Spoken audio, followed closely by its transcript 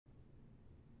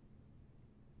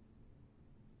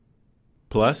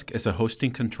Plesk is a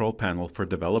hosting control panel for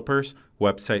developers,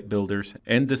 website builders,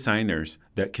 and designers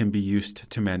that can be used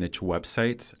to manage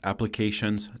websites,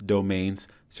 applications, domains,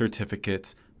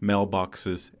 certificates,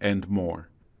 mailboxes, and more.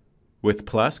 With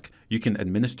Plesk, you can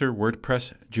administer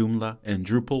WordPress, Joomla, and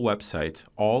Drupal websites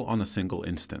all on a single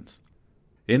instance.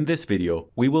 In this video,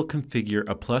 we will configure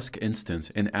a Plesk instance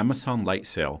in Amazon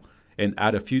Lightsail and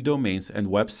add a few domains and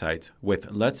websites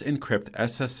with Let's Encrypt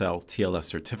SSL TLS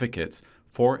certificates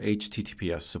for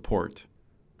HTTPS support.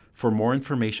 For more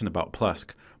information about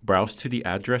Plesk, browse to the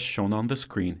address shown on the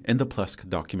screen in the Plesk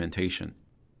documentation.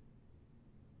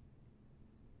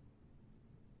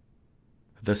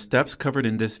 The steps covered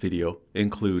in this video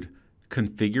include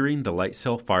configuring the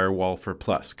Lightsail firewall for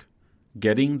Plesk,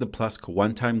 getting the Plesk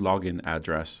one-time login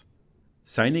address,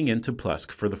 signing into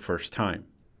Plesk for the first time,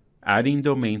 adding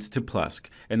domains to Plesk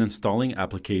and installing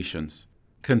applications,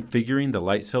 configuring the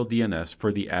Lightsail DNS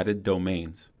for the added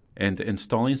domains, and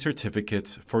installing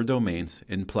certificates for domains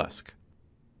in Plesk.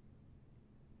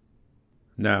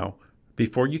 Now,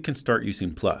 before you can start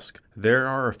using Plesk, there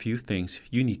are a few things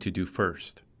you need to do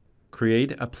first.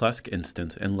 Create a Plesk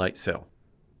instance in Lightsail,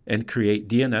 and create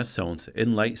DNS zones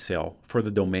in Lightsail for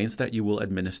the domains that you will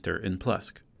administer in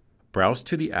Plesk. Browse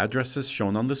to the addresses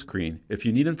shown on the screen if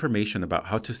you need information about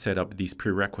how to set up these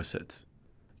prerequisites.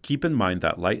 Keep in mind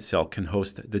that Lightsail can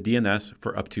host the DNS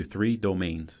for up to 3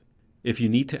 domains. If you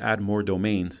need to add more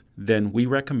domains, then we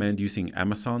recommend using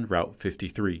Amazon Route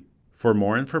 53. For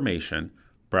more information,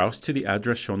 browse to the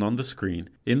address shown on the screen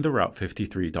in the Route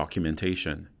 53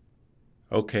 documentation.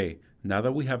 Okay, now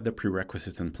that we have the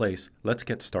prerequisites in place, let's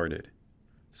get started.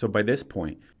 So by this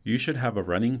point, you should have a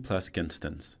running Plesk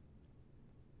instance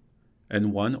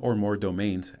and one or more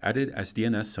domains added as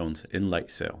DNS zones in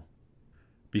Lightsail.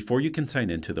 Before you can sign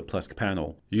into the Plesk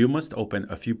panel, you must open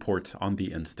a few ports on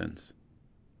the instance.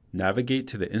 Navigate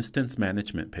to the Instance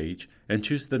Management page and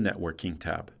choose the Networking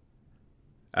tab.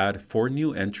 Add 4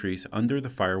 new entries under the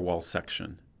Firewall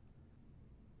section.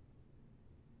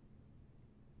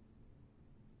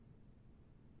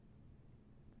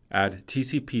 Add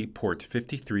TCP port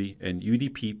 53 and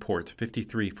UDP port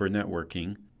 53 for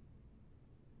networking,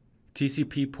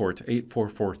 TCP port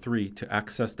 8443 to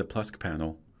access the Plesk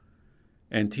panel,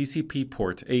 and TCP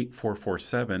port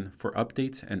 8447 for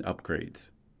updates and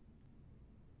upgrades.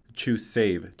 Choose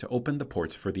Save to open the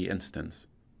ports for the instance.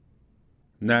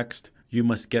 Next, you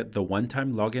must get the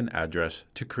one-time login address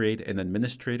to create an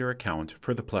administrator account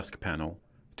for the Plesk panel.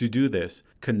 To do this,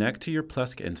 connect to your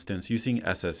Plesk instance using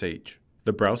SSH.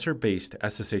 The browser-based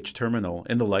SSH terminal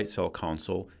in the Lightsail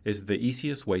console is the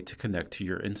easiest way to connect to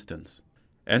your instance.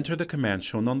 Enter the command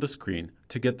shown on the screen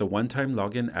to get the one-time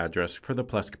login address for the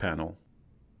Plesk panel.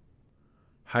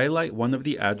 Highlight one of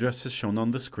the addresses shown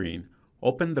on the screen,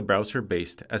 open the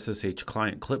browser-based SSH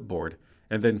client clipboard,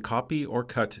 and then copy or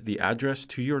cut the address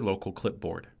to your local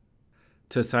clipboard.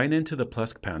 To sign into the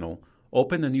Plesk panel,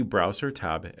 open a new browser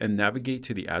tab and navigate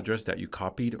to the address that you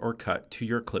copied or cut to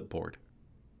your clipboard.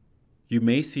 You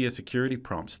may see a security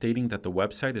prompt stating that the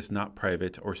website is not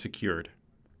private or secured.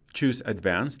 Choose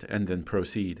Advanced and then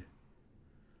Proceed.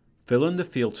 Fill in the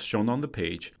fields shown on the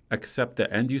page, accept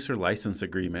the end-user license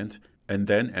agreement, and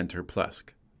then enter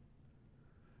Plesk.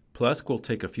 Plesk will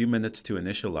take a few minutes to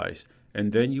initialize,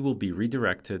 and then you will be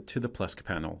redirected to the Plesk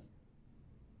panel.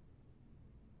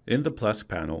 In the Plesk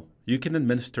panel, you can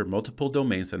administer multiple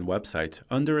domains and websites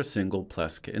under a single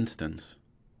Plesk instance.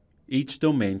 Each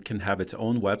domain can have its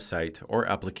own website or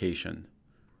application.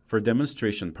 For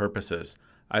demonstration purposes,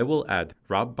 I will add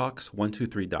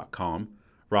robbox123.com,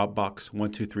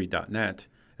 robbox123.net,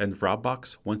 and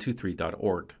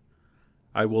robbox123.org.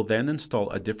 I will then install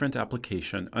a different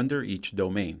application under each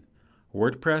domain: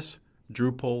 WordPress,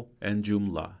 Drupal, and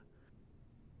Joomla.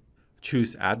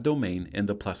 Choose Add Domain in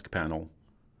the Plesk panel.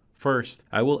 First,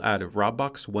 I will add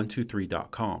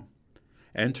robbox123.com.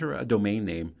 Enter a domain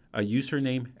name, a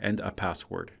username, and a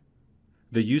password.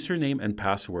 The username and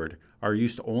password are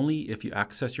used only if you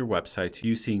access your website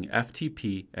using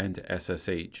FTP and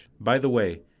SSH. By the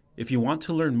way, if you want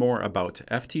to learn more about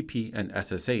FTP and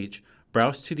SSH,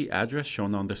 browse to the address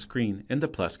shown on the screen in the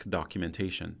Plesk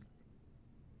documentation.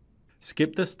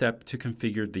 Skip the step to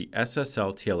configure the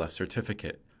SSL TLS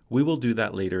certificate. We will do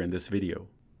that later in this video.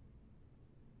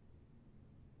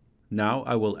 Now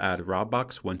I will add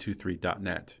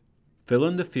robbox123.net. Fill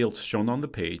in the fields shown on the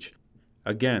page.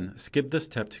 Again, skip the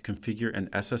step to configure an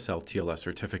SSL TLS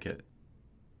certificate.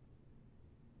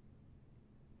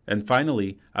 And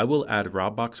finally, I will add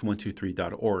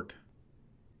robbox123.org.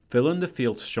 Fill in the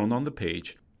fields shown on the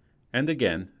page, and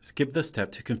again, skip the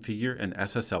step to configure an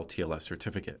SSL TLS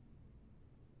certificate.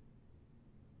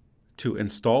 To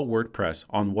install WordPress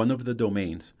on one of the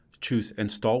domains, choose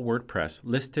Install WordPress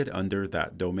listed under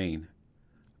that domain.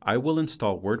 I will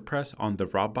install WordPress on the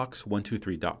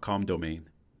robbox123.com domain.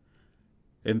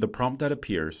 In the prompt that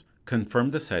appears, confirm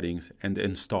the settings and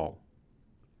install.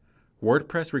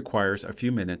 WordPress requires a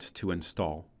few minutes to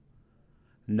install.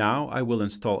 Now I will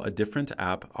install a different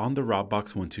app on the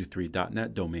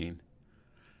robbox123.net domain.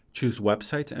 Choose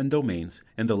Websites and Domains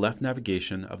in the left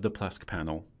navigation of the Plesk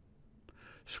panel.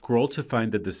 Scroll to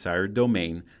find the desired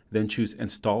domain, then choose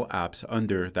Install Apps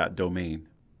under that domain.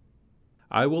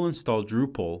 I will install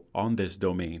Drupal on this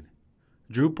domain.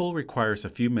 Drupal requires a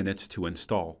few minutes to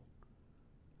install.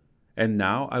 And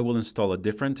now I will install a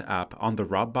different app on the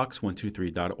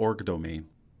robbox123.org domain.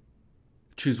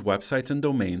 Choose Websites and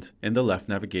Domains in the left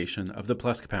navigation of the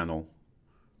Plesk panel.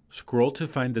 Scroll to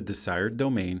find the desired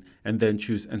domain and then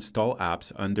choose Install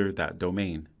Apps under that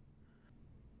domain.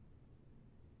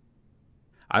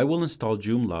 I will install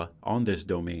Joomla on this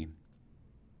domain.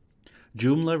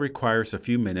 Joomla requires a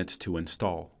few minutes to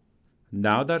install.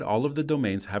 Now that all of the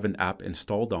domains have an app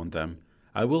installed on them,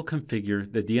 I will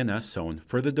configure the DNS zone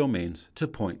for the domains to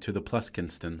point to the Plesk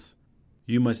instance.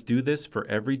 You must do this for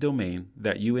every domain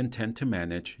that you intend to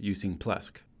manage using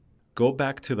Plesk. Go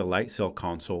back to the Lightsail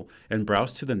console and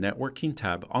browse to the Networking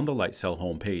tab on the Lightsail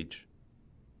homepage.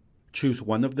 Choose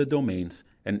one of the domains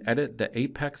and edit the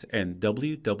apex and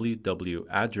www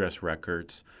address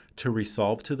records to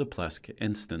resolve to the Plesk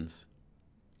instance.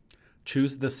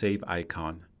 Choose the Save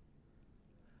icon.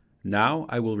 Now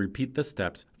I will repeat the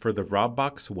steps for the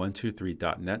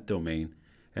robbox123.net domain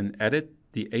and edit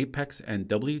the apex and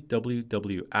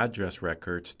www address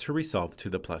records to resolve to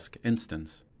the Plesk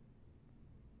instance.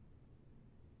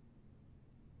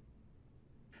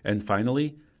 And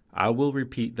finally, I will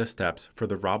repeat the steps for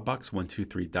the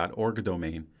robbox123.org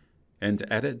domain and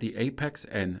edit the apex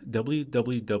and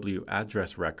www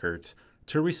address records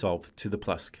to resolve to the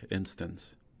Plesk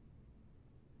instance.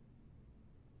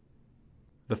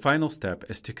 The final step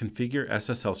is to configure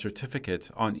SSL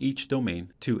certificates on each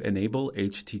domain to enable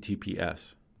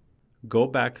HTTPS. Go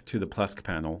back to the Plesk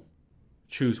panel.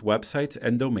 Choose Websites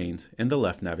and Domains in the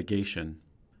left navigation.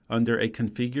 Under a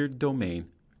configured domain,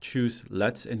 choose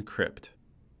Let's Encrypt.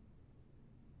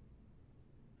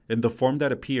 In the form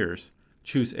that appears,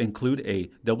 choose Include a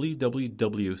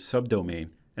www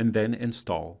subdomain and then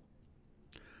Install.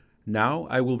 Now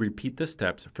I will repeat the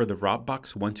steps for the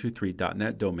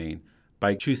robbox123.net domain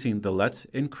by choosing the Let's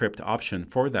Encrypt option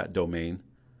for that domain,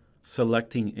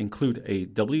 selecting Include a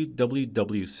www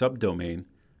subdomain,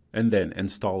 and then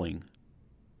installing.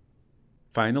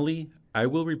 Finally, I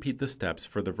will repeat the steps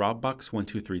for the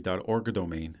robbox123.org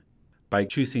domain by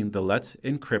choosing the Let's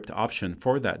Encrypt option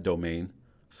for that domain,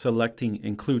 selecting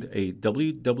Include a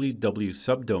www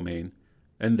subdomain,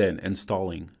 and then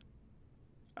installing.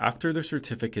 After the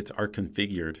certificates are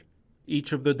configured,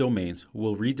 each of the domains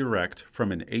will redirect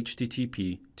from an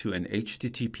HTTP to an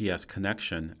HTTPS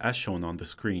connection as shown on the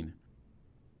screen.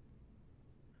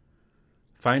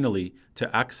 Finally,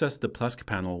 to access the Plesk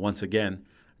panel once again,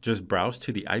 just browse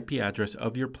to the IP address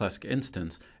of your Plesk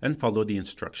instance and follow the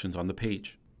instructions on the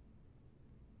page.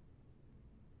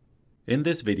 In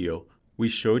this video, we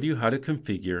showed you how to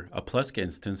configure a Plesk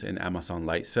instance in Amazon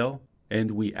Lightsail, and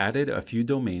we added a few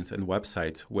domains and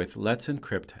websites with Let's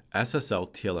Encrypt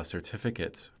SSL TLS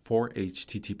certificates for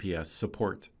HTTPS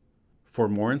support. For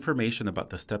more information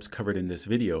about the steps covered in this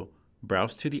video,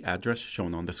 browse to the address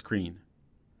shown on the screen.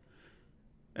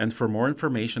 And for more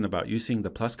information about using the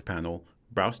Plesk panel,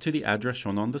 browse to the address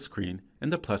shown on the screen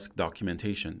in the Plesk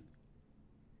documentation.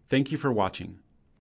 Thank you for watching.